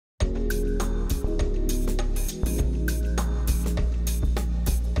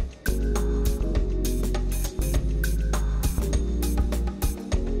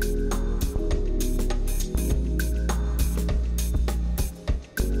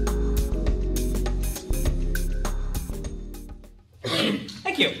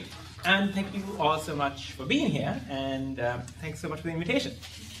And thank you all so much for being here, and thanks so much for the invitation.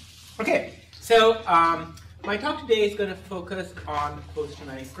 Okay, so my talk today is going to focus on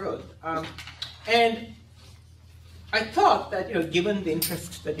post-traumatic growth. And I thought that, given the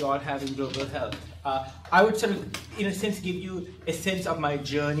interest that you all have in global health, I would sort of, in a sense, give you a sense of my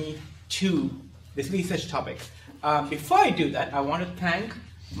journey to this research topic. Before I do that, I want to thank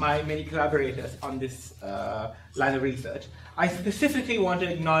my many collaborators on this line of research. I specifically want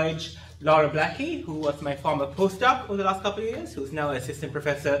to acknowledge Laura Blackie, who was my former postdoc over the last couple of years, who's now assistant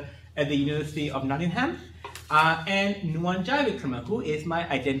professor at the University of Nottingham, and Eranda Jayawickreme, who is my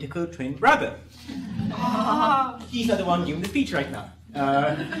identical twin brother. He's not the one giving the speech right now.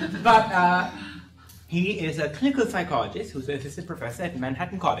 But he is a clinical psychologist who's an assistant professor at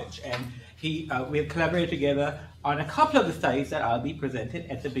Manhattan College, and we have collaborated together on a couple of the studies that I'll be presented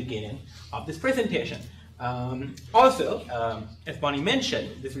at the beginning of this presentation. Also, as Bonnie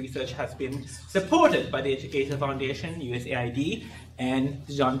mentioned, this research has been supported by the Educator Foundation, USAID, and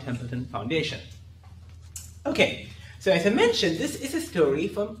the John Templeton Foundation. Okay, so as I mentioned, this is a story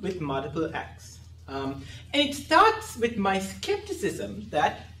with multiple acts. And it starts with my skepticism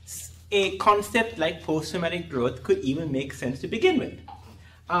that a concept like post-traumatic growth could even make sense to begin with.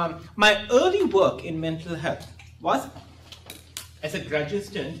 My early work in mental health was as a graduate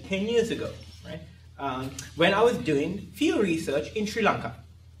student 10 years ago, right? When I was doing field research in Sri Lanka.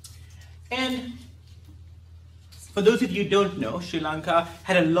 And for those of you who don't know, Sri Lanka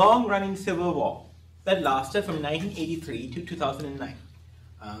had a long-running civil war that lasted from 1983 to 2009.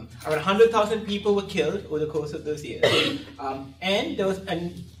 Around 100,000 people were killed over the course of those years. And there was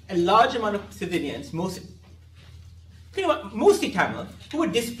a large amount of civilians, mostly Tamil, who were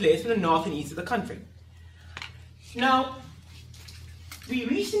displaced from the north and east of the country. Now, we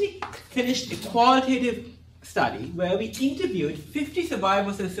recently finished a qualitative study where we interviewed 50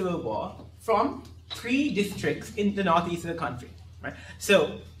 survivors of the Civil War from 3 districts in the northeast of the country. Right?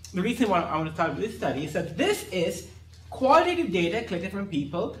 So, the reason why I want to start with this study is that this is qualitative data collected from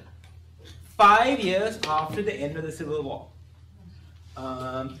people 5 years after the end of the Civil War.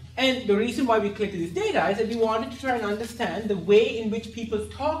 And the reason why we collected this data is that we wanted to try and understand the way in which people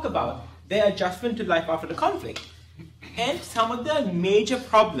talk about their adjustment to life after the conflict, and some of the major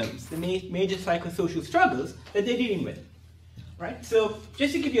problems, the major psychosocial struggles that they're dealing with. Right? So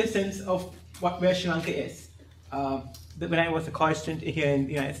just to give you a sense of where Sri Lanka is, when I was a college student here in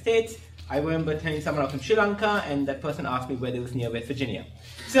the United States, I remember telling someone from Sri Lanka, and that person asked me whether it was near West Virginia.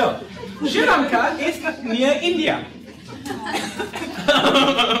 So, Sri Lanka is near India.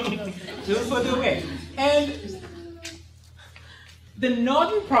 A little further away. And the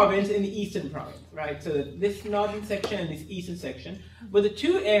northern province and the eastern province, right? So this northern section and this eastern section were the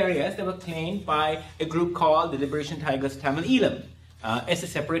 2 areas that were claimed by a group called the Liberation Tigers Tamil Eelam as a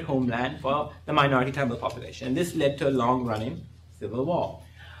separate homeland for the minority Tamil population. And this led to a long-running civil war.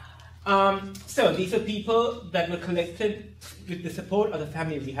 So these are people that were collected with the support of the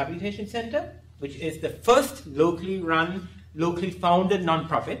Family Rehabilitation Center, which is the first locally run, locally founded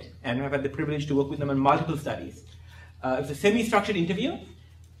nonprofit, and I've had the privilege to work with them on multiple studies. It was a semi-structured interview,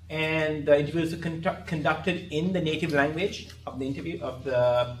 and the interviews were conducted in the native language of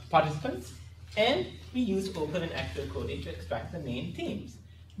the participants, and we used open and actual coding to extract the main themes.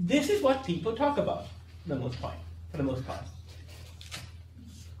 This is what people talk about for the most part.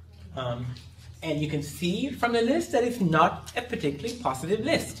 And you can see from the list that it's not a particularly positive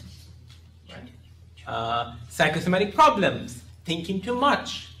list. Right? Psychosomatic problems, thinking too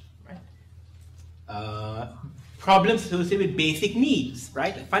much, right? Problems associated with basic needs,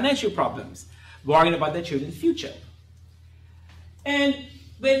 right? Financial problems, worrying about their children's future. And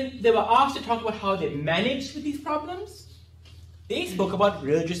when they were asked to talk about how they managed with these problems, they spoke about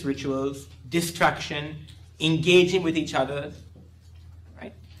religious rituals, distraction, engaging with each other.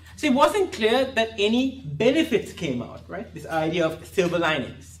 So it wasn't clear that any benefits came out, right? This idea of silver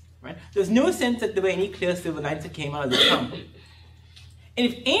linings, right? There's no sense that there were any clear silver linings that came out of the sample. And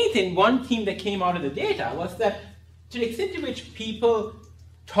if anything, one theme that came out of the data was that to the extent to which people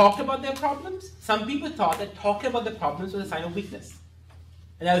talked about their problems, some people thought that talking about the problems was a sign of weakness.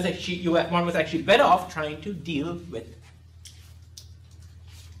 And that was actually, one was actually better off trying to deal with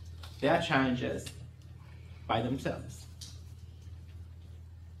their challenges by themselves.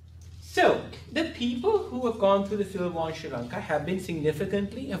 So, the people who have gone through the Civil War in Sri Lanka have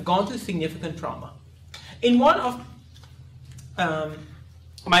gone through significant trauma. In one of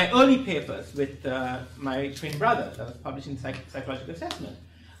my early papers with my twin brother that was published in Psychological Assessment,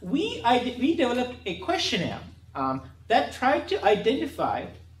 we developed a questionnaire that tried to identify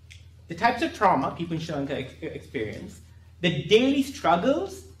the types of trauma people in Sri Lanka experience, the daily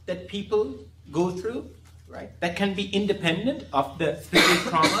struggles that people go through, right, that can be independent of the specific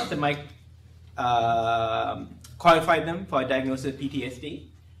trauma that might qualify them for a diagnosis of PTSD,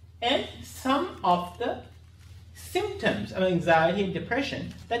 and some of the symptoms of anxiety and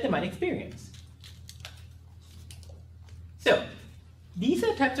depression that they might experience. So, these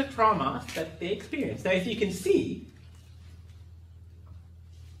are the types of traumas that they experience. Now, as you can see,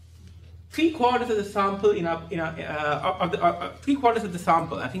 3/4 of the sample three-quarters of the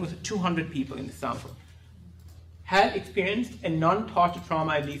sample, I think it was 200 people in the sample, had experienced a non-torture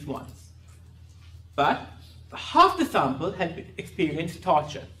trauma at least once. But half the sample had experienced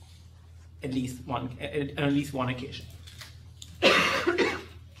torture on at least one occasion.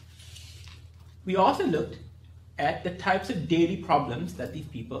 We also looked at the types of daily problems that these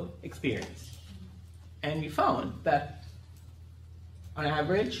people experience. And we found that, on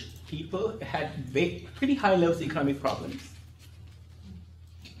average, people had pretty high levels of economic problems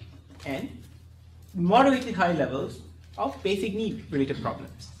and moderately high levels of basic need-related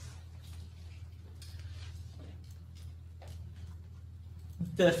problems.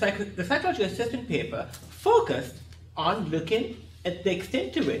 The psychological assessment paper focused on looking at the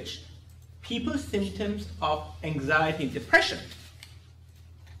extent to which people's symptoms of anxiety and depression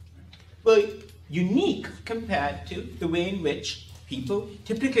were unique compared to the way in which people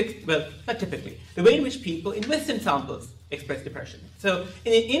typically, well, not typically, the way in which people in Western samples express depression. So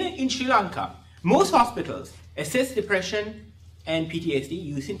in Sri Lanka, most hospitals assess depression and PTSD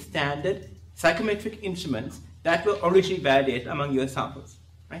using standard psychometric instruments that were originally validated among US samples.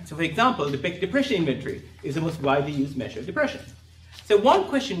 Right? So for example, the Beck Depression Inventory is the most widely used measure of depression. So one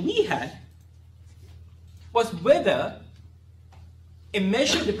question we had was whether a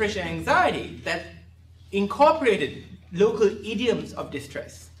measure of depression and anxiety that incorporated local idioms of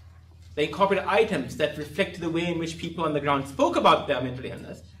distress, they incorporated items that reflect the way in which people on the ground spoke about their mental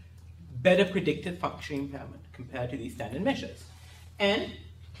illness, better predicted functioning impairment compared to these standard measures. And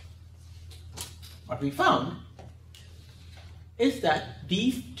what we found is that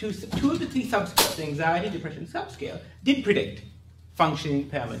these two of the three subscales, the anxiety and depression subscale, did predict functioning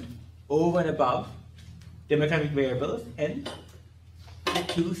impairment over and above demographic variables and the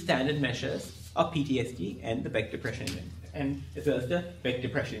two standard measures of PTSD and the Beck Depression Inventory, and as well as the Beck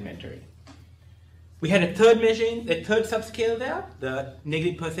Depression Inventory. We had a third measuring, a third subscale there, the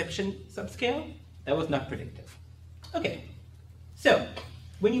negative perception subscale, that was not predictive. Okay, so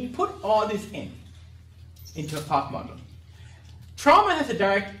when you put all this into a PARC model, trauma has a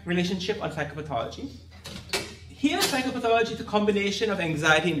direct relationship on psychopathology. Here, psychopathology is a combination of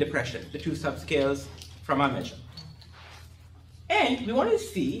anxiety and depression, the two subscales from our measure. And we want to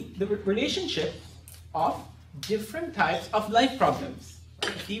see the relationship of different types of life problems.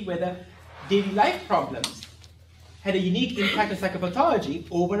 See whether daily life problems had a unique impact on psychopathology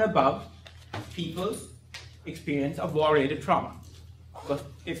over and above people's experience of war-related trauma. Because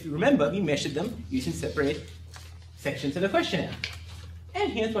if you remember, we measured them using separate sections of the questionnaire.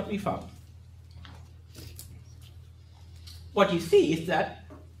 And here's what we found. What you see is that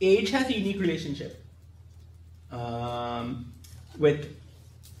age has a unique relationship with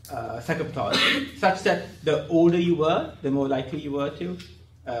psychopathology, such that the older you were, the more likely you were to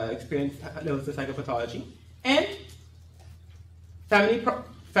experience levels of psychopathology. And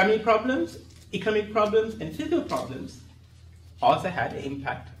family problems, economic problems, and physical problems also had an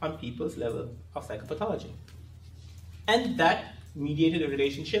impact on people's level of psychopathology. And that mediated a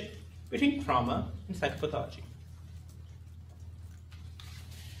relationship between trauma and psychopathology.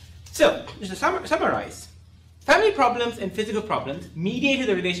 So, just to summarize, family problems and physical problems mediated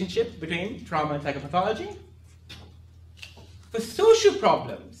the relationship between trauma and psychopathology. For social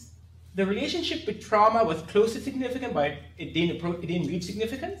problems, the relationship with trauma was close to significant, but it didn't reach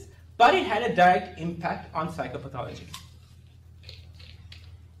significance, but it had a direct impact on psychopathology.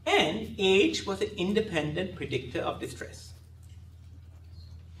 And age was an independent predictor of distress.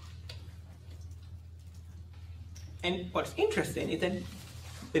 And what's interesting is that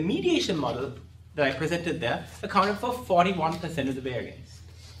the mediation model that I presented there accounted for 41% of the variance.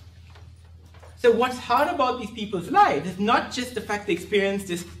 So what's hard about these people's lives is not just the fact they experienced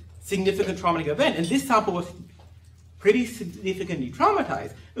this significant traumatic event, and this sample was pretty significantly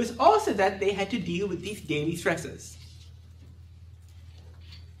traumatized, it was also that they had to deal with these daily stresses.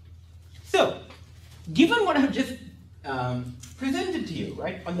 So, given what I've just presented to you,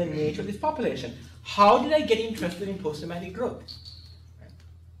 right, on the nature of this population, how did I get interested in post-traumatic growth?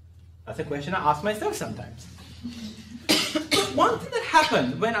 That's a question I ask myself sometimes. But one thing that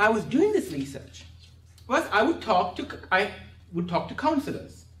happened when I was doing this research was I would talk to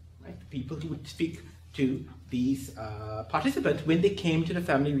counselors, right? People who would speak to these participants when they came to the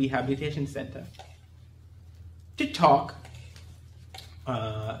Family Rehabilitation Center to talk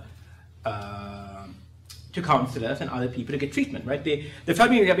to counselors and other people to get treatment, right? The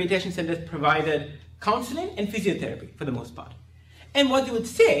Family Rehabilitation Centers provided counseling and physiotherapy for the most part. And what they would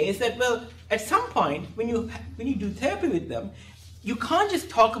say is that, well, at some point, when you do therapy with them, you can't just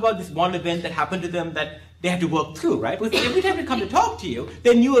talk about this one event that happened to them that they had to work through, right? Because every time they come to talk to you,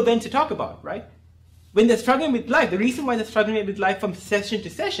 there are new events to talk about, right? When they're struggling with life, the reason why they're struggling with life from session to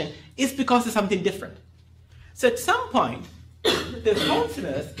session is because of something different. So at some point, the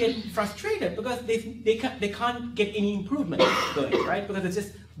counselors get frustrated because they can't get any improvement going, right? Because it's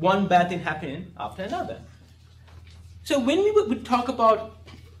just one bad thing happening after another. So when we would talk about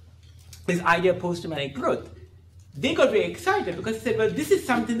this idea of post-traumatic growth, they got very excited because they said, well, this is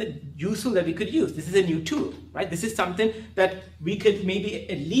something that's useful that we could use. This is a new tool, right? This is something that we could maybe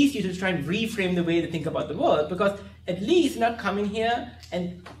at least use to try and reframe the way they think about the world, because at least not coming here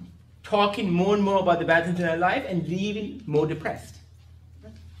and talking more and more about the bad things in our life and leaving more depressed.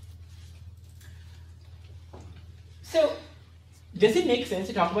 So does it make sense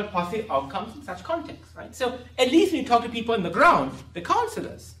to talk about positive outcomes in such contexts, right? So at least when you talk to people on the ground, the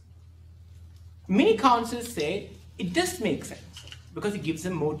counselors, many counselors say it does make sense because it gives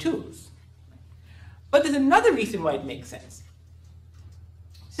them more tools. But there's another reason why it makes sense.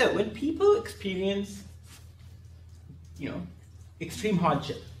 So when people experience, extreme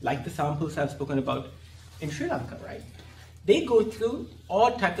hardship, like the samples I've spoken about in Sri Lanka, right? They go through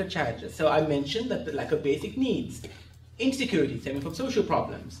all types of challenges. So I mentioned that the lack of basic needs, insecurity stemming from social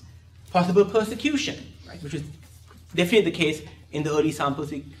problems, possible persecution, right? Which is definitely the case in the early samples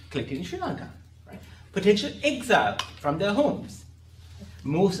we collected in Sri Lanka, right? Potential exile from their homes.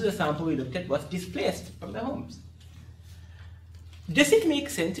 Most of the sample we looked at was displaced from their homes. Does it make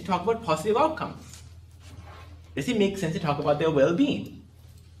sense to talk about positive outcomes? Does it make sense to talk about their well-being?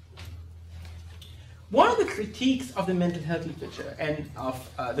 One of the critiques of the mental health literature and of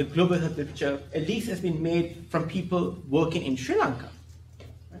the global health literature, at least has been made from people working in Sri Lanka,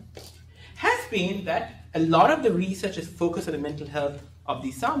 right, has been that a lot of the research is focused on the mental health of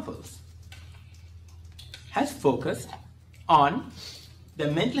these samples, has focused on the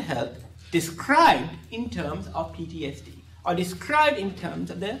mental health described in terms of PTSD, or described in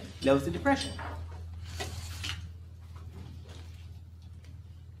terms of the levels of depression.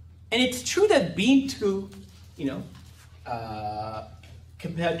 And it's true that being through,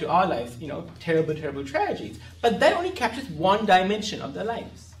 compared to our lives, terrible, terrible tragedies, but that only captures one dimension of their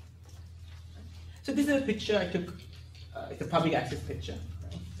lives. So this is a picture I took, it's a public access picture,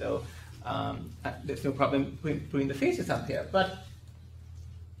 right? So there's no problem putting the faces up here, but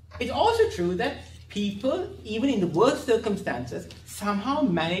it's also true that people, even in the worst circumstances, somehow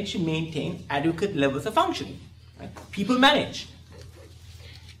manage to maintain adequate levels of functioning, right? People manage.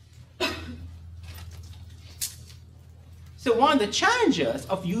 So one of the challenges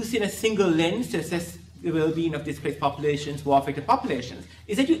of using a single lens to assess the well-being of displaced populations, war-affected populations,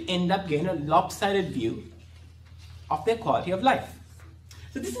 is that you end up getting a lopsided view of their quality of life.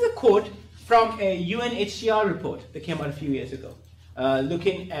 So this is a quote from a UNHCR report that came out a few years ago,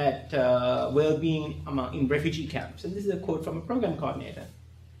 looking at well-being in refugee camps. And this is a quote from a program coordinator.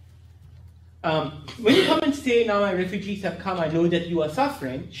 When you come and say, now my refugees have come, I know that you are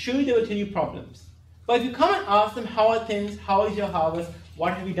suffering, surely they will tell you problems. But if you come and ask them, how are things, how is your harvest,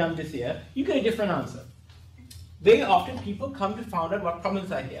 what have we done this year, you get a different answer. Very often people come to find out what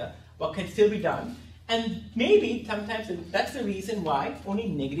problems are here, what can still be done, and maybe sometimes that's the reason why only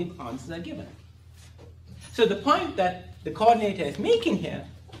negative answers are given. So the point that the coordinator is making here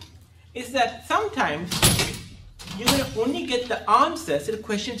is that sometimes you're going to only get the answers to the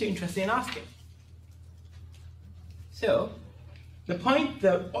questions you're interested in asking. So the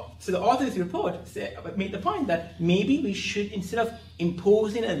author of this report made the point that maybe we should, instead of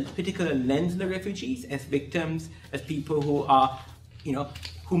imposing a particular lens on the refugees as victims, as people who are,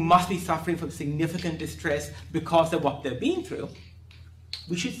 who must be suffering from significant distress because of what they're being through,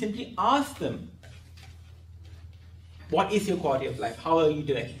 we should simply ask them, what is your quality of life? How are you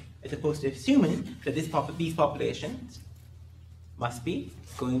doing? As opposed to assuming that these populations must be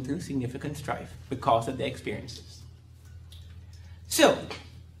going through significant strife because of their experiences. So,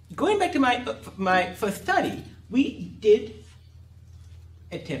 going back to my first study, we did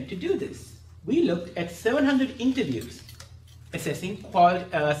attempt to do this. We looked at 700 interviews assessing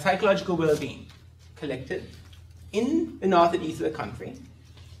psychological well-being collected in the north and east of the country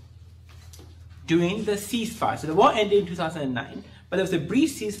during the ceasefire. So the war ended in 2009, but there was a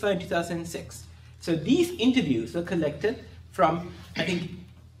brief ceasefire in 2006. So these interviews were collected from, I think,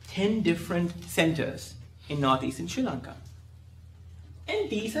 10 different centers in northeastern Sri Lanka. And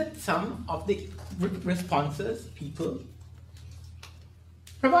these are some of the responses people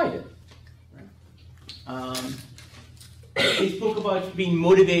provided. They spoke about being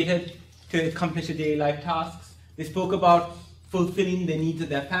motivated to accomplish their daily life tasks. They spoke about fulfilling the needs of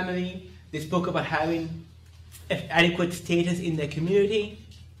their family. They spoke about having adequate status in their community.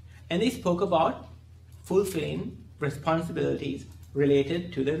 And they spoke about fulfilling responsibilities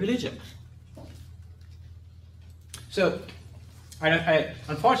related to their religion. So, I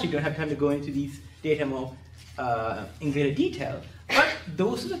unfortunately don't have time to go into these data more in greater detail, but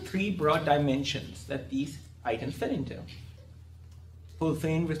those are the three broad dimensions that these items fell into.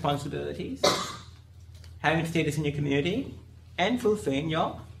 Fulfilling responsibilities, having status in your community, and fulfilling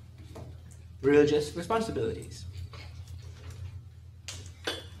your religious responsibilities.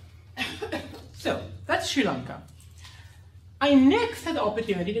 So, that's Sri Lanka. I next had the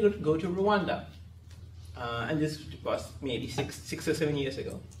opportunity to go to Rwanda. And this was maybe six or 7 years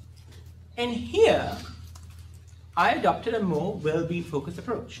ago. And here, I adopted a more well-being focused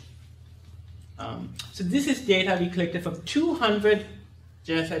approach. So this is data we collected from 200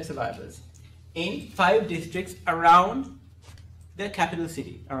 genocide survivors in 5 districts around the capital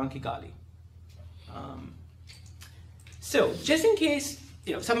city, around Kigali. So just in case,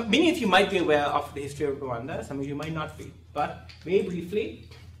 many of you might be aware of the history of Rwanda, some of you might not be, but very briefly,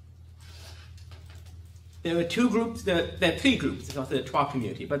 there were 2 groups, there are 3 groups. It's also the Twa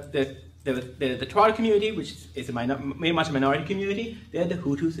community, but the Twa community, which is very much a minority community, they're the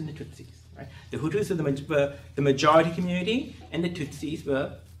Hutus and the Tutsis. Right? The Hutus were the majority community, and the Tutsis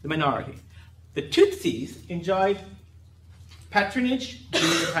were the minority. The Tutsis enjoyed patronage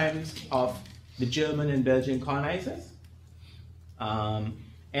during the times of the German and Belgian colonizers,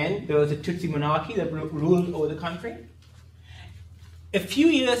 and there was a Tutsi monarchy that ruled over the country. A few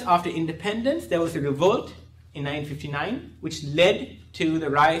years after independence, there was a revolt in 1959, which led to the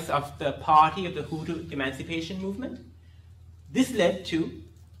rise of the party of the Hutu emancipation movement. This led to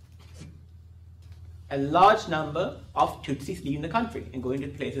a large number of Tutsis leaving the country and going to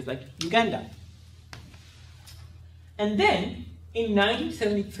places like Uganda. And then, in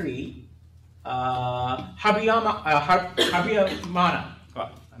 1973, Habyarimana,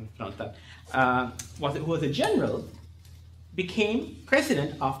 who was a general, became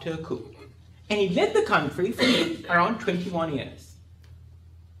president after a coup. And he led the country for around 21 years.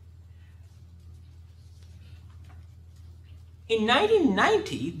 In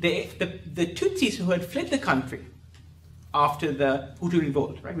 1990, the Tutsis who had fled the country after the Hutu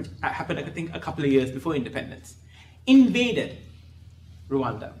revolt, right, which happened, I think, a couple of years before independence, invaded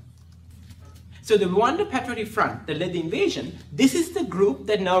Rwanda. So the Rwanda Patriotic Front that led the invasion, this is the group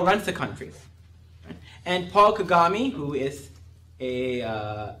that now runs the country. And Paul Kagame, who is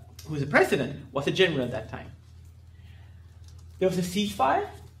a president, was a general at that time. There was a ceasefire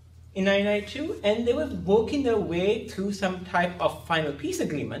in 1992, and they were working their way through some type of final peace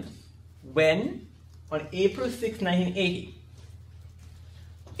agreement when, on April 6, 1980,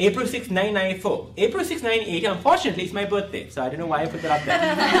 April 6, 1994, April 6, 1980, unfortunately, it's my birthday, so I don't know why I put that up there.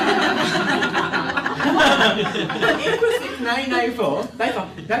 April 6, 1994,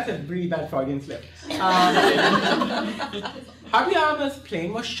 that's a really bad Freudian slip. Habyarimana's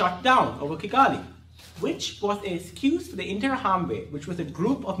plane was shot down over Kigali, which was an excuse for the Interahamwe, which was a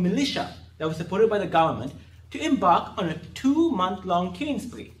group of militia that was supported by the government, to embark on a 2-month-long killing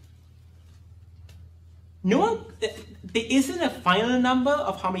spree. There isn't a final number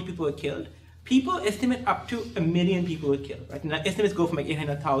of how many people were killed. People estimate up to 1 million people were killed. Right? And estimates go from like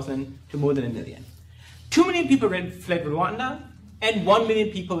 800,000 to more than 1 million. 2 million people fled Rwanda, and 1 million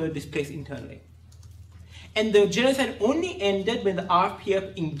people were displaced internally. And the genocide only ended when the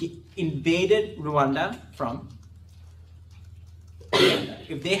RPF invaded Rwanda from Uganda.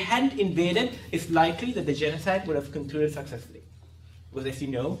 If they hadn't invaded, it's likely that the genocide would have concluded successfully. Because as you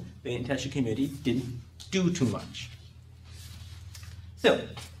know, the international community didn't do too much. So,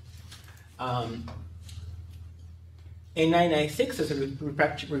 in 1996, there's a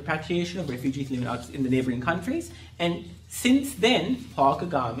repatriation of refugees living out in the neighboring countries, and since then, Paul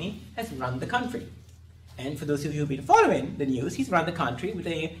Kagame has run the country. And for those of you who've been following the news, he's run the country with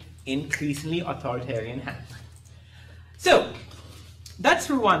an increasingly authoritarian hand. So, that's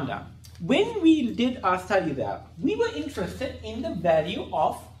Rwanda. When we did our study there, we were interested in the value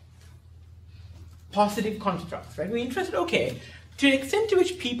of positive constructs, right? We're interested, okay, to the extent to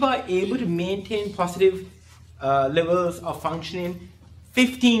which people are able to maintain positive levels of functioning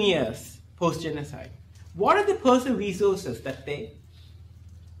 15 years post-genocide, what are the personal resources that they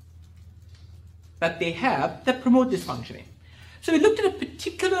have that promote this functioning? So we looked at a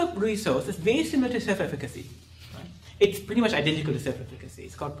particular resource that's very similar to self-efficacy. Right? It's pretty much identical to self-efficacy.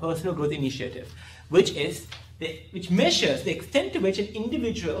 It's called Personal Growth Initiative, which measures the extent to which an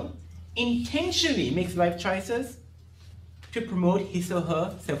individual intentionally makes life choices to promote his or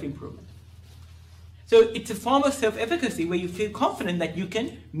her self-improvement. So it's a form of self-efficacy where you feel confident that you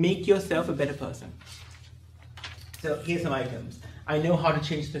can make yourself a better person. So here's some items. I know how to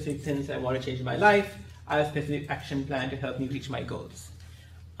change specific things I want to change in my life. I have a specific action plan to help me reach my goals.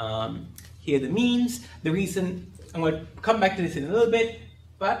 Here are the means. The reason, I'm going to come back to this in a little bit,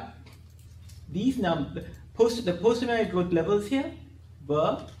 but these numbers, the post-traumatic growth levels here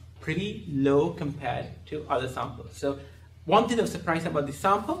were pretty low compared to other samples. So one thing that was surprising about this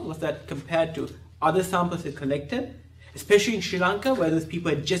sample was that compared to other samples we collected, especially in Sri Lanka, where those people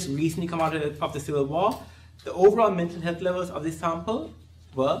had just recently come out of the civil war, the overall mental health levels of this sample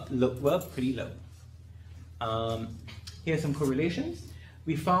were pretty low. Here are some correlations.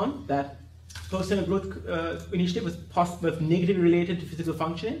 We found that personal growth initiative was negatively related to physical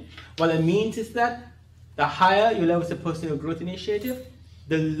functioning. What that means is that the higher your levels of personal growth initiative,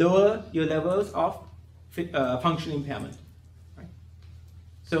 the lower your levels of functional impairment. Right?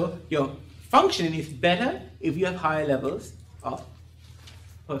 So your functioning is better if you have higher levels of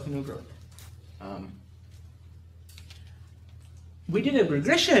personal growth. We did a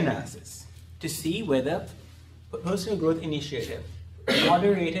regression analysis to see whether personal growth initiative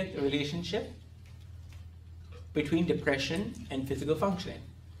moderated the relationship between depression and physical functioning.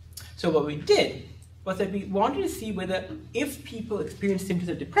 So what we did was that we wanted to see whether if people experience symptoms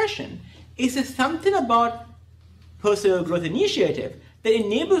of depression, is there something about personal growth initiative that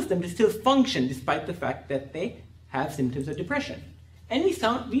enables them to still function despite the fact that they have symptoms of depression. And we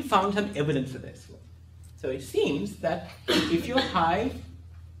found some evidence for this. So it seems that if you're high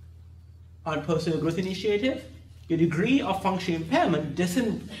on personal growth initiative, your degree of functional impairment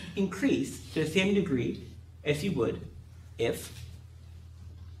doesn't increase to the same degree as you would if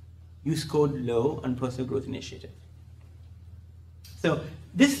you scored low on personal growth initiative. So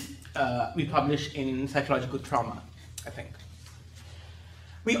this we published in Psychological Trauma, I think.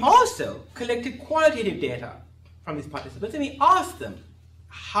 We also collected qualitative data from these participants and we asked them,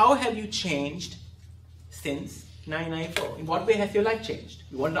 how have you changed since 1994? In what way has your life changed?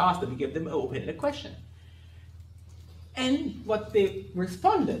 We wanted to ask them, we gave them an open-ended question. And what they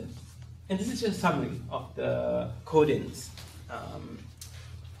responded, and this is just a summary of the codings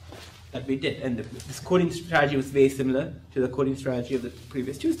that we did, and this coding strategy was very similar to the coding strategy of the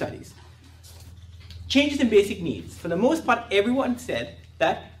previous two studies. Changes in basic needs. For the most part, everyone said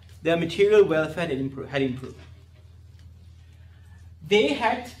that their material welfare had improved. They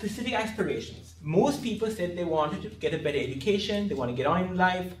had specific aspirations. Most people said they wanted to get a better education, they want to get on in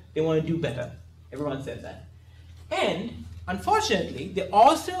life, they want to do better. Everyone said that. And unfortunately, they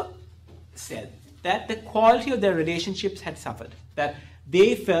also said that the quality of their relationships had suffered, that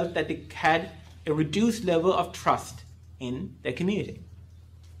they felt that they had a reduced level of trust in their community.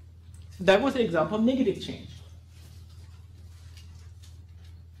 So that was an example of negative change.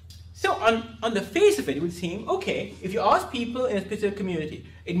 So on the face of it, it would seem, okay, if you ask people in a specific community,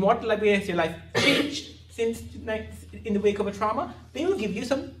 in what way has your life changed since in the wake of a trauma, they will give you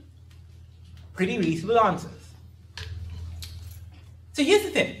some pretty reasonable answers. So here's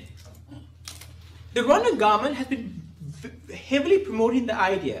the thing. The Rwandan government has been heavily promoting the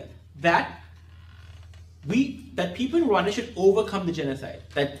idea that people in Rwanda should overcome the genocide,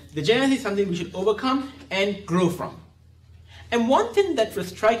 that the genocide is something we should overcome and grow from. And one thing that was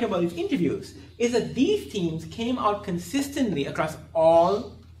striking about these interviews is that these themes came out consistently across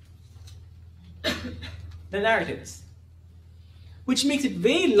all the narratives, which makes it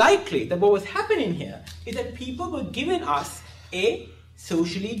very likely that what was happening here is that people were giving us a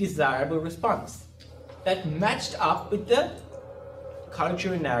socially desirable response that matched up with the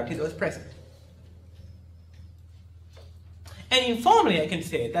cultural narrative that was present. And informally, I can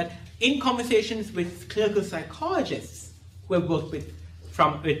say that in conversations with clinical psychologists who have worked with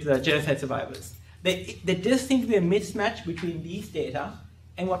genocide survivors, there does seem to be a mismatch between these data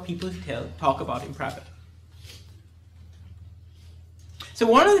and what people talk about in private. So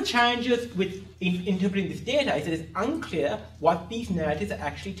one of the challenges with interpreting this data is that it's unclear what these narratives are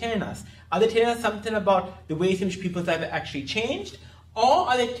actually telling us. Are they telling us something about the ways in which people's lives have actually changed? Or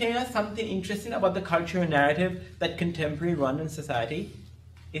are they telling us something interesting about the cultural narrative that contemporary Rwandan society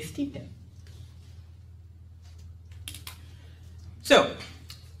is steeped in? So,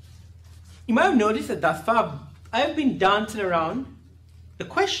 you might have noticed that thus far, I have been dancing around the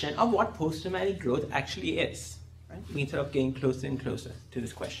question of what post-traumatic growth actually is. Right? We sort of getting closer and closer to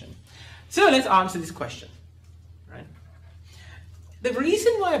this question. So let's answer this question. Right? The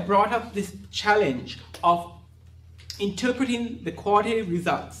reason why I brought up this challenge of interpreting the qualitative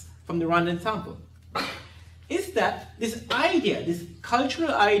results from the Rwandan sample is that this idea, this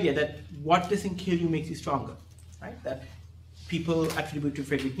cultural idea that what doesn't kill you makes you stronger, right? That people attribute to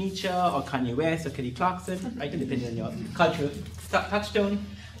Friedrich Nietzsche or Kanye West or Kelly Clarkson, right, depending on your cultural touchstone,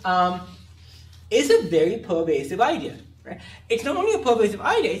 is a very pervasive idea. Right? It's not only a pervasive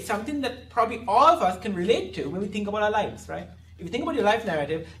idea, it's something that probably all of us can relate to when we think about our lives, right? If you think about your life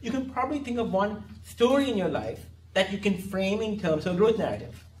narrative, you can probably think of one story in your life that you can frame in terms of growth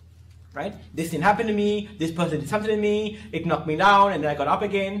narrative, right? This didn't happen to me, this person did something to me, it knocked me down, and then I got up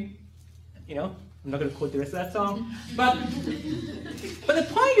again. You know, I'm not going to quote the rest of that song. But the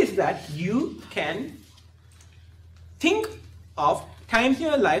point is that you can think of times in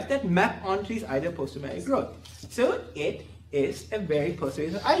your life that map onto this idea of post-traumatic growth. So it is a very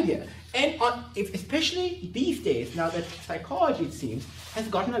persuasive idea. And especially these days, now that psychology, it seems, has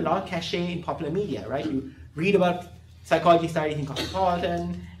gotten a lot of cachet in popular media, right? You read about psychology studies in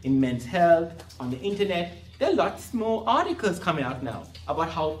Cosmopolitan, in Men's Health, on the internet. There are lots more articles coming out now about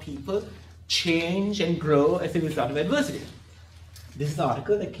how people change and grow as a result of adversity. This is an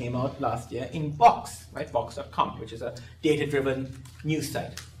article that came out last year in Vox, right? Vox.com, which is a data-driven news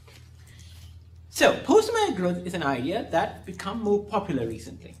site. So, post-traumatic growth is an idea that's become more popular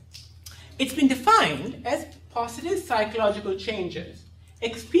recently. It's been defined as positive psychological changes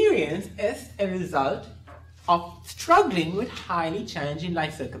experienced as a result of struggling with highly challenging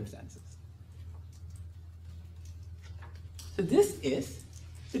life circumstances. So this is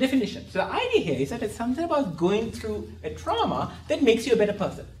the definition. So the idea here is that it's something about going through a trauma that makes you a better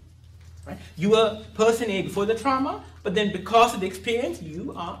person. Right? You were person A before the trauma, but then because of the experience,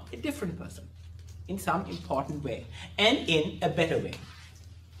 you are a different person in some important way, and in a better way.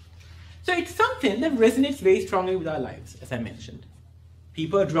 So it's something that resonates very strongly with our lives, as I mentioned.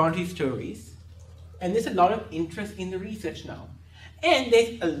 People are drawn to these stories, and there's a lot of interest in the research now. And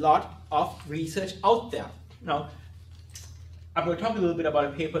there's a lot of research out there. Now, I'm going to talk a little bit about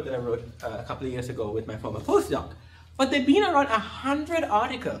a paper that I wrote a couple of years ago with my former postdoc. But there have been around 100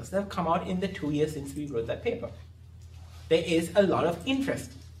 articles that have come out in the 2 years since we wrote that paper. There is a lot of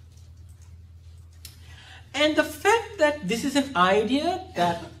interest. And the fact that this is an idea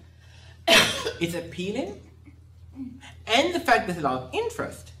that is appealing, and the fact there's a lot of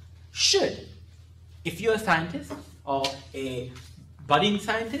interest, should, if you're a scientist, or a budding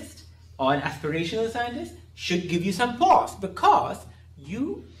scientist, or an aspirational scientist, should give you some pause, because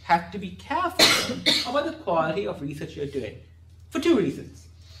you have to be careful about the quality of research you're doing, for two reasons.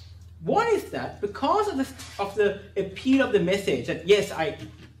 One is that because of the appeal of the message, that yes, I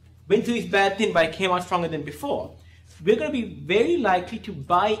went through this bad thing, but I came out stronger than before, we're going to be very likely to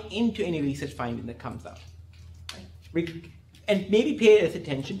buy into any research finding that comes out. Right? And maybe pay less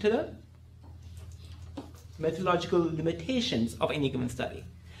attention to the methodological limitations of any given study.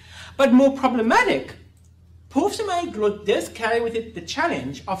 But more problematic, post-traumatic growth does carry with it the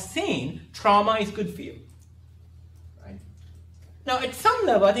challenge of saying trauma is good for you. Right? Now, at some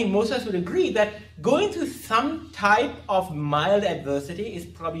level, I think most of us would agree that going through some type of mild adversity is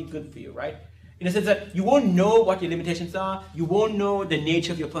probably good for you, right? In the sense that you won't know what your limitations are, you won't know the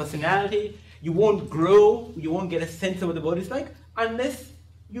nature of your personality, you won't grow, you won't get a sense of what the world is like, unless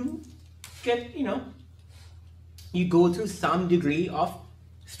you get, you go through some degree of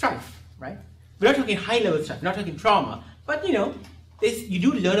strife, right? We're not talking high-level strife, we're not talking trauma, but you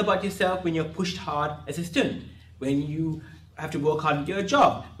do learn about yourself when you're pushed hard as a student, when you have to work hard at your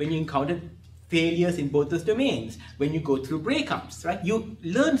job, when you encounter failures in both those domains, when you go through breakups, right? You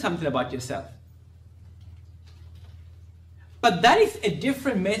learn something about yourself. But that is a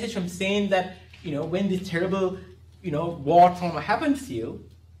different message from saying that, when this terrible, war trauma happens to you,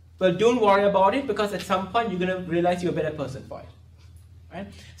 well, don't worry about it, because at some point you're going to realize you're a better person for it. Right?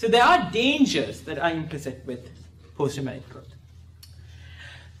 So there are dangers that are implicit with post-traumatic growth.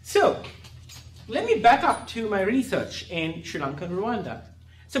 So let me back up to my research in Sri Lanka and Rwanda.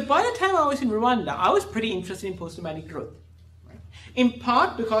 So by the time I was in Rwanda, I was pretty interested in post-traumatic growth. Right? In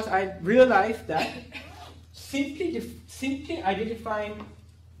part because I realized that simply identifying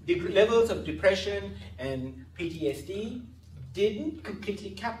levels of depression and PTSD didn't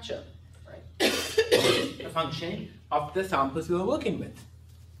completely capture, right, the function of the samples we were working with.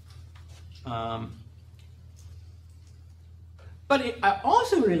 But I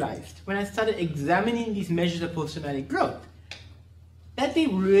also realized when I started examining these measures of post-traumatic growth that they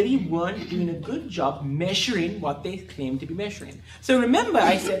really weren't doing a good job measuring what they claimed to be measuring. So remember,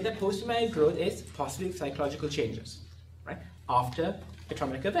 I said that post-traumatic growth is positive psychological changes, right, after a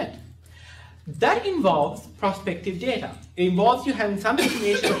traumatic event. That involves prospective data. It involves you having some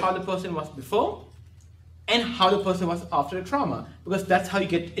information of how the person was before and how the person was after the trauma, because that's how you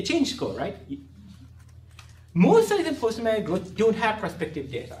get a change score, right? Most studies in post-traumatic growth don't have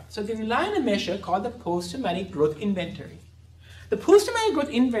prospective data, so they rely on a measure called the post-traumatic growth inventory. The post-traumatic growth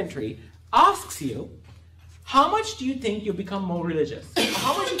inventory asks you, how much do you think you become more religious?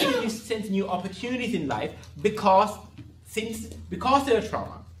 How much do you think you sense new opportunities in life because of the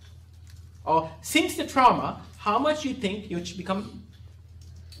trauma? Or since the trauma, how much do you think you should become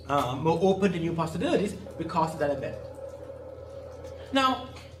more open to new possibilities because of that event? Now,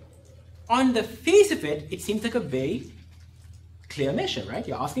 on the face of it, it seems like a very clear measure, right?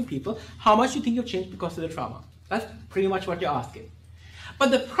 You're asking people, how much do you think you've changed because of the trauma? That's pretty much what you're asking. But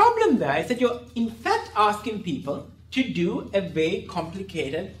the problem there is that you're in fact asking people to do a very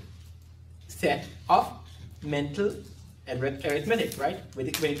complicated set of mental arithmetic, right? When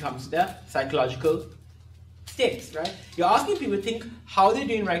it comes to their psychological states, right? You're asking people to think how they're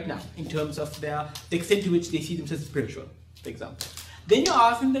doing right now in terms of the extent to which they see themselves as spiritual, for example. Then you're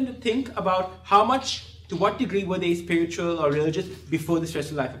asking them to think about to what degree were they spiritual or religious before the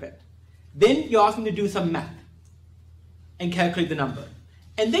stressful life event. Then you're asking them to do some math and calculate the number.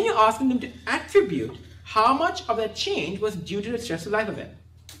 And then you're asking them to attribute how much of that change was due to the stressful life event.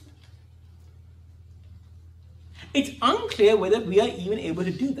 It's unclear whether we are even able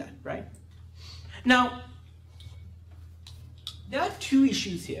to do that, right? Now, there are two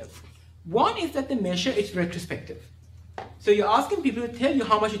issues here. One is that the measure is retrospective. So you're asking people to tell you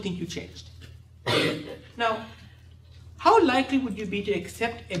how much you think you changed. Now, how likely would you be to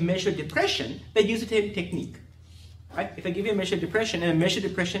accept a measure of depression that uses the same technique? Right? If I give you a measure of depression and a measure of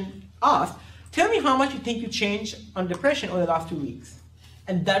depression asks, tell me how much you think you changed on depression over the last 2 weeks.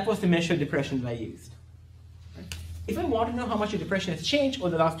 And that was the measure of depression that I used. Right? If I want to know how much your depression has changed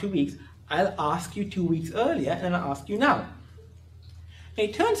over the last 2 weeks, I'll ask you 2 weeks earlier and I'll ask you now. And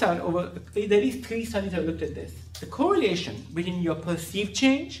it turns out there are at least 3 studies that have looked at this. The correlation between your perceived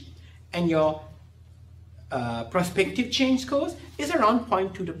change and your prospective change scores is around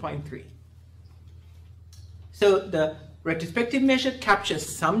 0.2 to 0.3. So the retrospective measure captures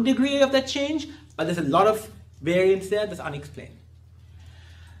some degree of that change, but there's a lot of variance there that's unexplained.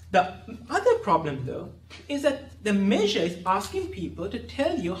 The other problem, though, is that the measure is asking people to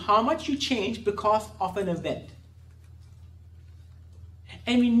tell you how much you changed because of an event.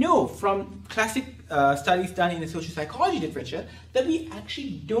 And we know from classic studies done in the social psychology literature that we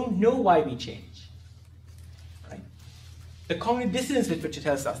actually don't know why we change. Right? The cognitive dissonance literature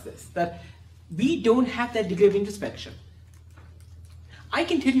tells us this, that we don't have that degree of introspection. I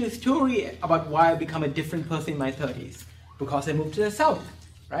can tell you a story about why I become a different person in my 30s. Because I moved to the South,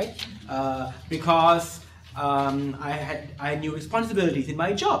 right? Because I had new responsibilities in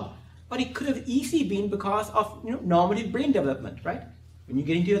my job. But it could have easily been because of normative brain development, right? When you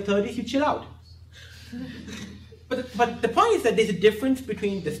get into your 30s, you chill out. But the point is that there's a difference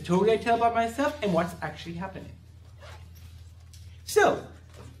between the story I tell about myself and what's actually happening. So,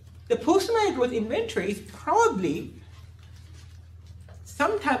 the post-traumatic growth inventory is probably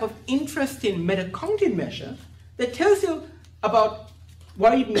some type of interesting metacognitive measure that tells you about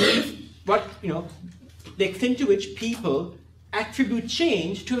what it means, the extent to which people attribute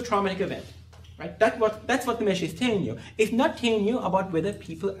change to a traumatic event. Right? That's what the measure is telling you. It's not telling you about whether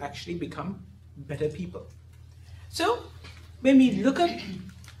people actually become better people. So, when we look at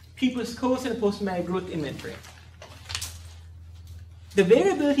people's scores in the post-traumatic growth inventory, the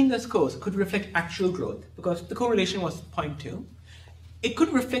variability in the scores could reflect actual growth, because the correlation was 0.2. It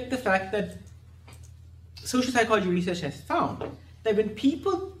could reflect the fact that social psychology research has found that when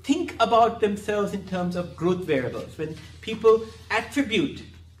people think about themselves in terms of growth variables, when people attribute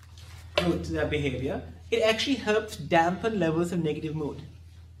growth to their behavior, it actually helps dampen levels of negative mood.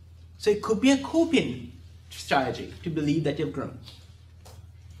 So it could be a coping strategy to believe that you've grown.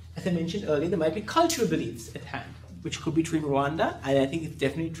 As I mentioned earlier, there might be cultural beliefs at hand, which could be true in Rwanda, and I think it's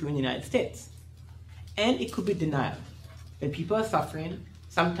definitely true in the United States. And it could be denial. When people are suffering,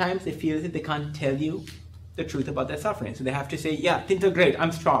 sometimes they feel as if they can't tell you the truth about their suffering. So they have to say, yeah, things are great,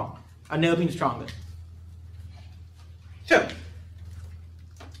 I'm strong. I've never been stronger. So,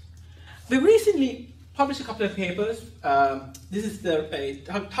 we recently published a couple of papers. This is the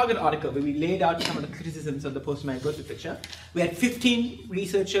target article where we laid out some of the criticisms of the post-traumatic growth literature. We had 15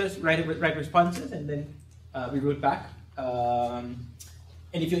 researchers write responses, and then we wrote back. And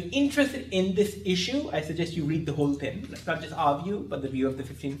if you're interested in this issue, I suggest you read the whole thing. It's not just our view, but the view of the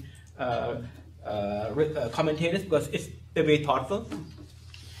 15 commentators, because they're very thoughtful.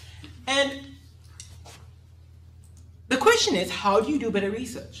 And the question is, how do you do better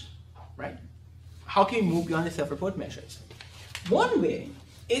research, right? how can we move beyond the self-report measures? One way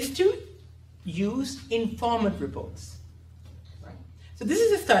is to use informant reports. Right? So this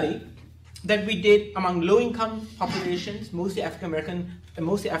is a study that we did among low-income populations, mostly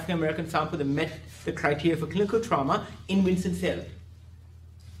African-American sample that met the criteria for clinical trauma in Winston-Salem.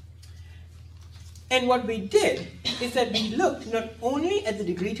 And what we did is that we looked not only at the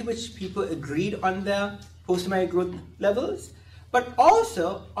degree to which people agreed on their post-traumatic growth levels, but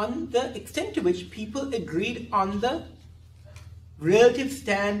also on the extent to which people agreed on the relative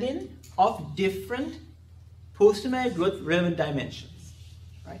standing of different post-traumatic growth relevant dimensions.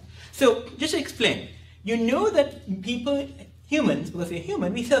 Right? So just to explain, you know that people, humans, because we're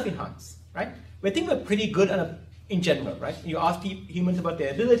human, we self-enhance. Right? We think we're pretty good in general, right? You ask humans about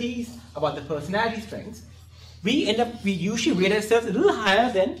their abilities, about their personality strengths. We usually rate ourselves a little higher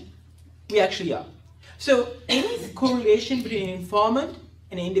than we actually are. So any correlation between an informant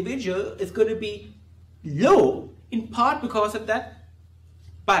and an individual is going to be low, in part because of that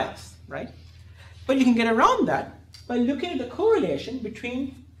bias, right? But you can get around that by looking at the correlation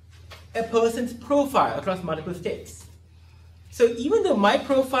between a person's profile across multiple states. So even though my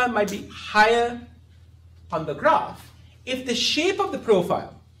profile might be higher on the graph, if the shape of the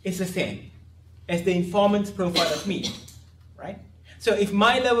profile is the same as the informant's profile of me, right? So if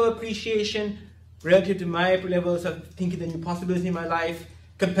my level of appreciation relative to my levels of thinking the new possibilities in my life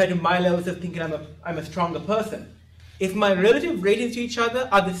compared to my levels of thinking I'm a stronger person, if my relative ratings to each other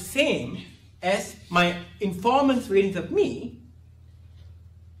are the same as my informant's ratings of me,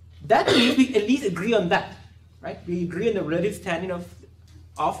 that means we at least agree on that, right? We agree on the relative standing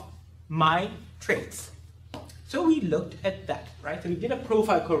of my traits. So we looked at that, right? So we did a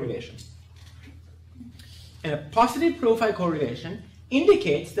profile correlation. And a positive profile correlation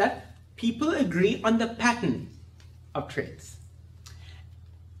indicates that people agree on the pattern of traits.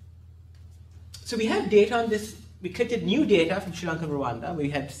 So we have data on this. We collected new data from Sri Lanka and Rwanda. We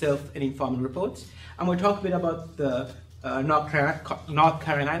had self and informant reports. And we'll talk a bit about the North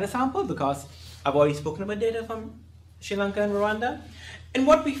Carolina sample because I've already spoken about data from Sri Lanka and Rwanda. And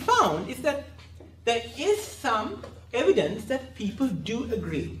what we found is that there is some evidence that people do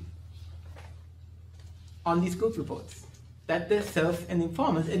agree on these group reports, that the self and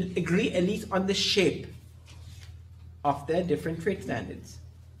informants agree at least on the shape of their different trait standards.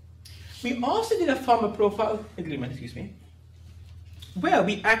 We also did a farmer profile agreement, where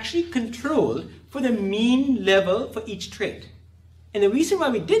we actually controlled for the mean level for each trait. And the reason why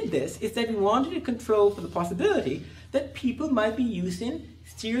we did this is that we wanted to control for the possibility that people might be using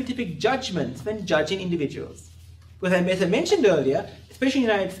stereotypic judgments when judging individuals. Because as I mentioned earlier, especially in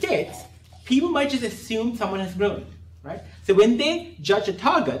the United States, people might just assume someone has grown, right? So when they judge a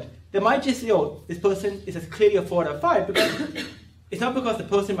target, they might just say, oh, this person is clearly a 4 out of 5, because it's not because the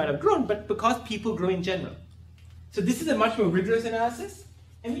person might have grown, but because people grow in general. So this is a much more rigorous analysis,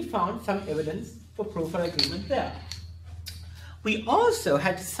 and we found some evidence for profile agreement there. We also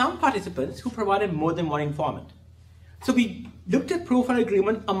had some participants who provided more than one informant. So we looked at profile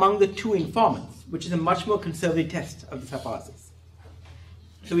agreement among the 2 informants, which is a much more conservative test of this hypothesis.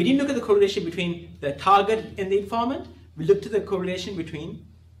 So we didn't look at the correlation between the target and the informant. We looked at the correlation between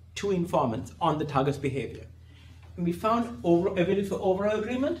 2 informants on the target's behavior. And we found evidence for overall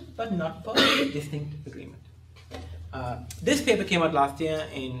agreement, but not for distinct agreement. This paper came out last year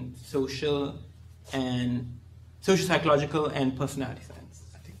in social, psychological, and personality science,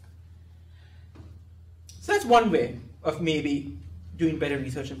 I think. So that's one way of maybe doing better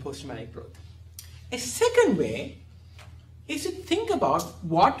research in post-traumatic growth. A second way is to think about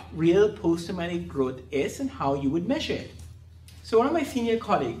what real post-traumatic growth is and how you would measure it. So one of my senior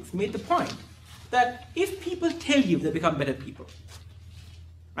colleagues made the point that if people tell you they become better people,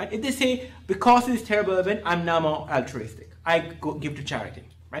 right? If they say, because of this terrible event, I'm now more altruistic, I give to charity,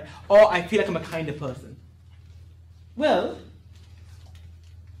 right? Or I feel like I'm a kinder person. Well,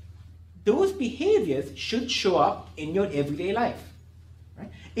 those behaviors should show up in your everyday life. Right?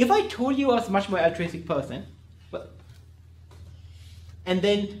 If I told you I was a much more altruistic person, well, and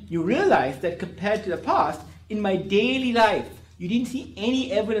then you realize that compared to the past, in my daily life, you didn't see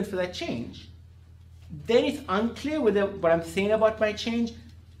any evidence for that change, then it's unclear whether what I'm saying about my change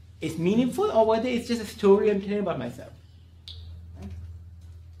is meaningful or whether it's just a story I'm telling about myself. Right?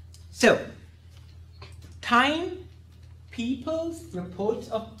 So, tying people's reports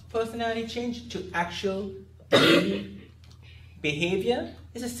of personality change to actual daily behavior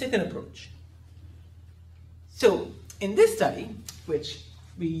is a second approach. So in this study, which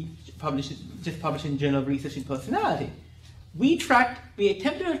we just published in Journal of Research in Personality, we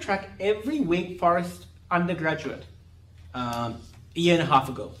attempted to track every Wake Forest undergraduate a year and a half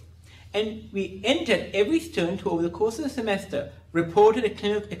ago. And we entered every student who over the course of the semester reported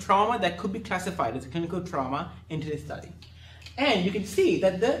a trauma that could be classified as a clinical trauma into the study. And you can see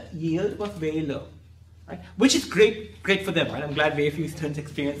that the yield was very low, right? Which is great for them, right? I'm glad very few students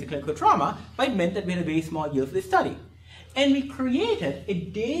experienced a clinical trauma, but it meant that we had a very small yield for the study. And we created a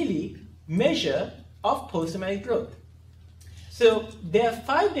daily measure of post-traumatic growth. So there are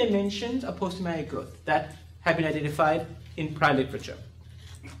 5 dimensions of post-traumatic growth that have been identified in prior literature.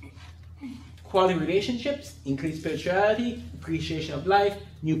 Quality relationships, increased spirituality, appreciation of life,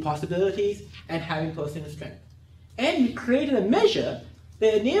 new possibilities, and having personal strength. And we created a measure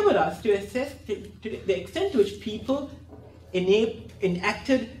that enabled us to assess the extent to which people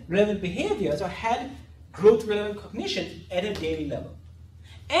enacted relevant behaviors or had growth-relevant cognition at a daily level.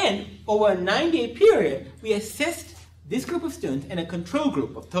 And over a 9-day period, we assessed this group of students and a control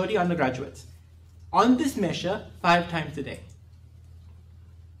group of 30 undergraduates on this measure 5 times a day.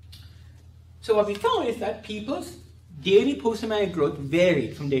 So what we found is that people's daily post-traumatic growth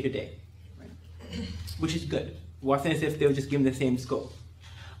varied from day to day, right? Which is good. It wasn't as if they were just given the same score.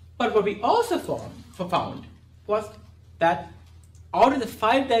 But what we also found was that out of the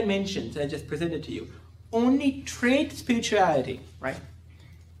 5 dimensions I just presented to you, only trait spirituality, right?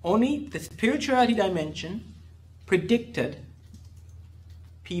 Only the spirituality dimension predicted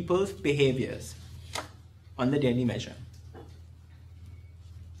people's behaviors on the daily measure.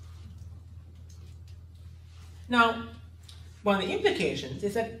 Now, one of the implications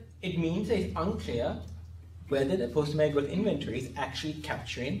is that it means that it's unclear whether the post-traumatic growth inventory is actually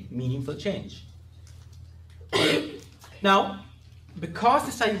capturing meaningful change. Now, because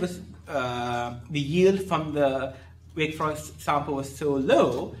the study was, the yield from the Wake Forest sample was so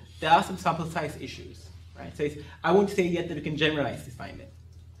low, there are some sample size issues, right? So I won't say yet that we can generalize this finding.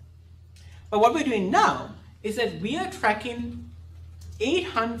 But what we're doing now is that we are tracking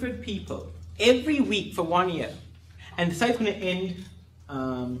 800 people every week for 1 year. And the study is going to end,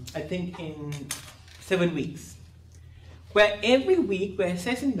 I think, in 7 weeks. Where every week we're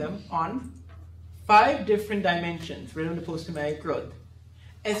assessing them on 5 different dimensions related to post-traumatic growth,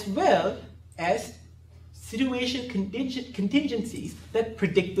 as well as situational contingencies that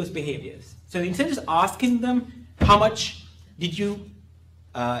predict those behaviors. So instead of just asking them, how much did you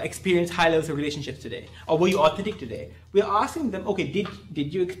experience high levels of relationships today? Or were you authentic today? We're asking them, okay,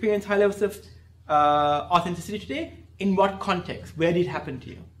 did you experience high levels of authenticity today? In what context? Where did it happen to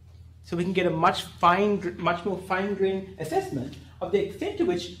you? So we can get a much more fine-grained assessment of the extent to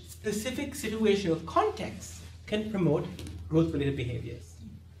which specific situational contexts can promote growth-related behaviors.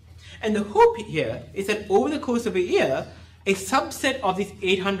 And the hope here is that over the course of a year, a subset of these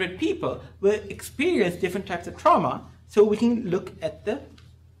 800 people will experience different types of trauma, so we can look at the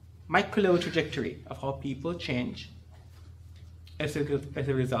micro-level trajectory of how people change as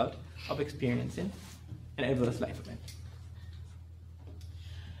a result of experiencing an adverse life event.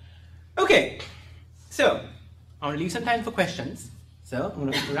 Okay, so I want to leave some time for questions, so I'm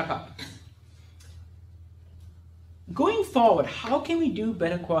going to wrap up. Going forward, how can we do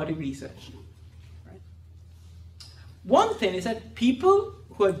better quality research? Right? One thing is that people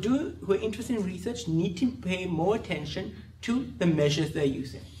who are interested in research need to pay more attention to the measures they're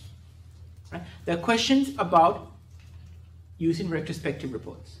using. Right? There are questions about using retrospective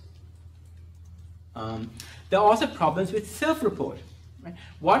reports. There are also problems with self-report. Right?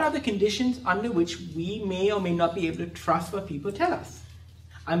 What are the conditions under which we may or may not be able to trust what people tell us?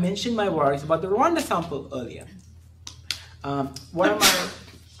 I mentioned my worries about the Rwanda sample earlier. One of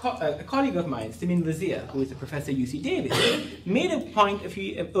a colleague of mine, Simin Wazir, who is a professor at UC Davis, made a point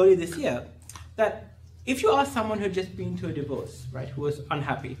earlier this year that if you ask someone who had just been to a divorce, right, who was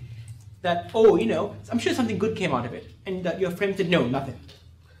unhappy, that, oh, you know, I'm sure something good came out of it, and that your friend said, no, nothing,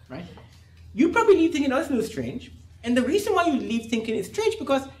 right? You probably leave thinking, oh, that's a little strange. And the reason why you leave thinking it's strange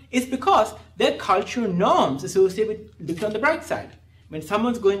is because their cultural norms associated with looking on the bright side. When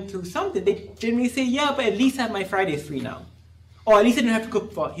someone's going through something, they generally say, yeah, but at least I have my Fridays free now. Or at least I don't have to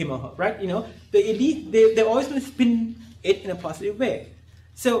cook for him or her, right? You know, they're always going to spin it in a positive way.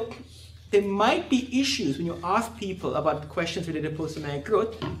 So there might be issues when you ask people about questions related to post-traumatic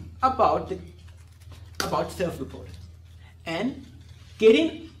growth about self-report. And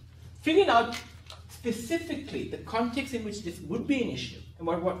figuring out specifically the context in which this would be an issue and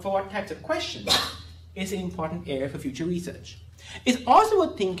for what types of questions is an important area for future research. It's also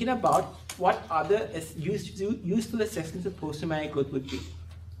worth thinking about what other useful assessments of post-traumatic growth would be.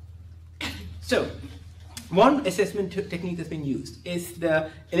 So, one assessment technique that's been used is the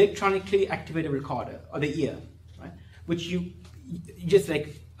electronically activated recorder, or the ear, right? Which you just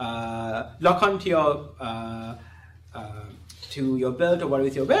like lock onto your to your belt or whatever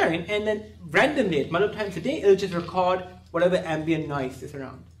you're wearing, and then randomly, multiple times a day, it'll just record whatever ambient noise is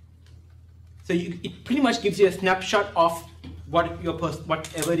around. So it pretty much gives you a snapshot of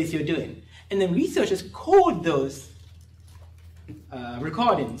whatever it is you're doing. And then researchers code those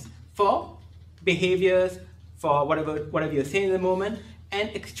recordings for behaviors, for whatever you're saying in the moment, and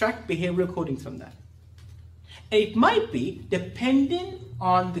extract behavioral codings from that. And it might be, depending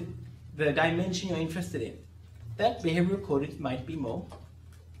on the dimension you're interested in, that behavioral coding might be more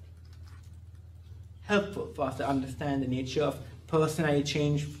helpful for us to understand the nature of personality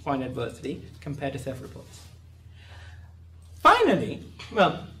change for adversity compared to self-reports. Finally,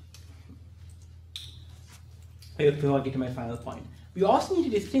 well, before I get to my final point, we also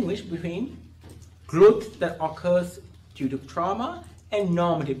need to distinguish between growth that occurs due to trauma and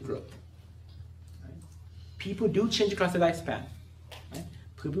normative growth. Right? People do change across the lifespan. Right?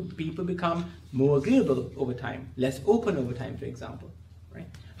 People become more agreeable over time, less open over time, for example. Right?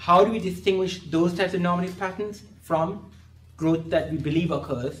 How do we distinguish those types of normative patterns from growth that we believe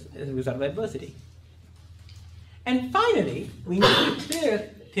occurs as a result of adversity? And finally, we need to be clear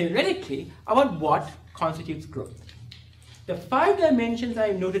theoretically about what constitutes growth. The 5 dimensions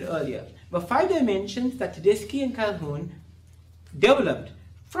I noted earlier were 5 dimensions that Tedeschi and Calhoun developed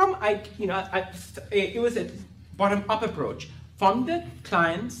from, it was a bottom-up approach from the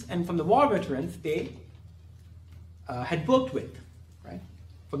clients and from the war veterans they had worked with, right,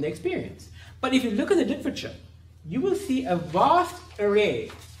 from their experience. But if you look at the literature, you will see a vast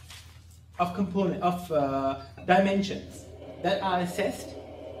array of dimensions that are assessed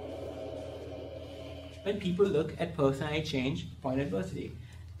when people look at personality change for adversity.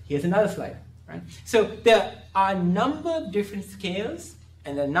 Here's another slide. Right? So there are a number of different scales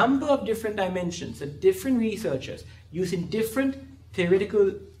and a number of different dimensions that different researchers using different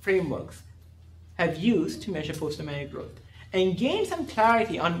theoretical frameworks have used to measure post-traumatic growth and gain some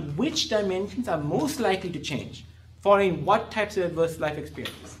clarity on which dimensions are most likely to change following what types of adverse life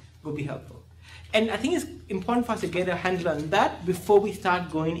experiences will be helpful. And I think it's important for us to get a handle on that before we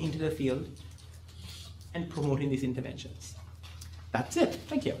start going into the field and promoting these interventions. That's it.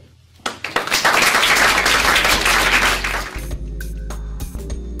 Thank you.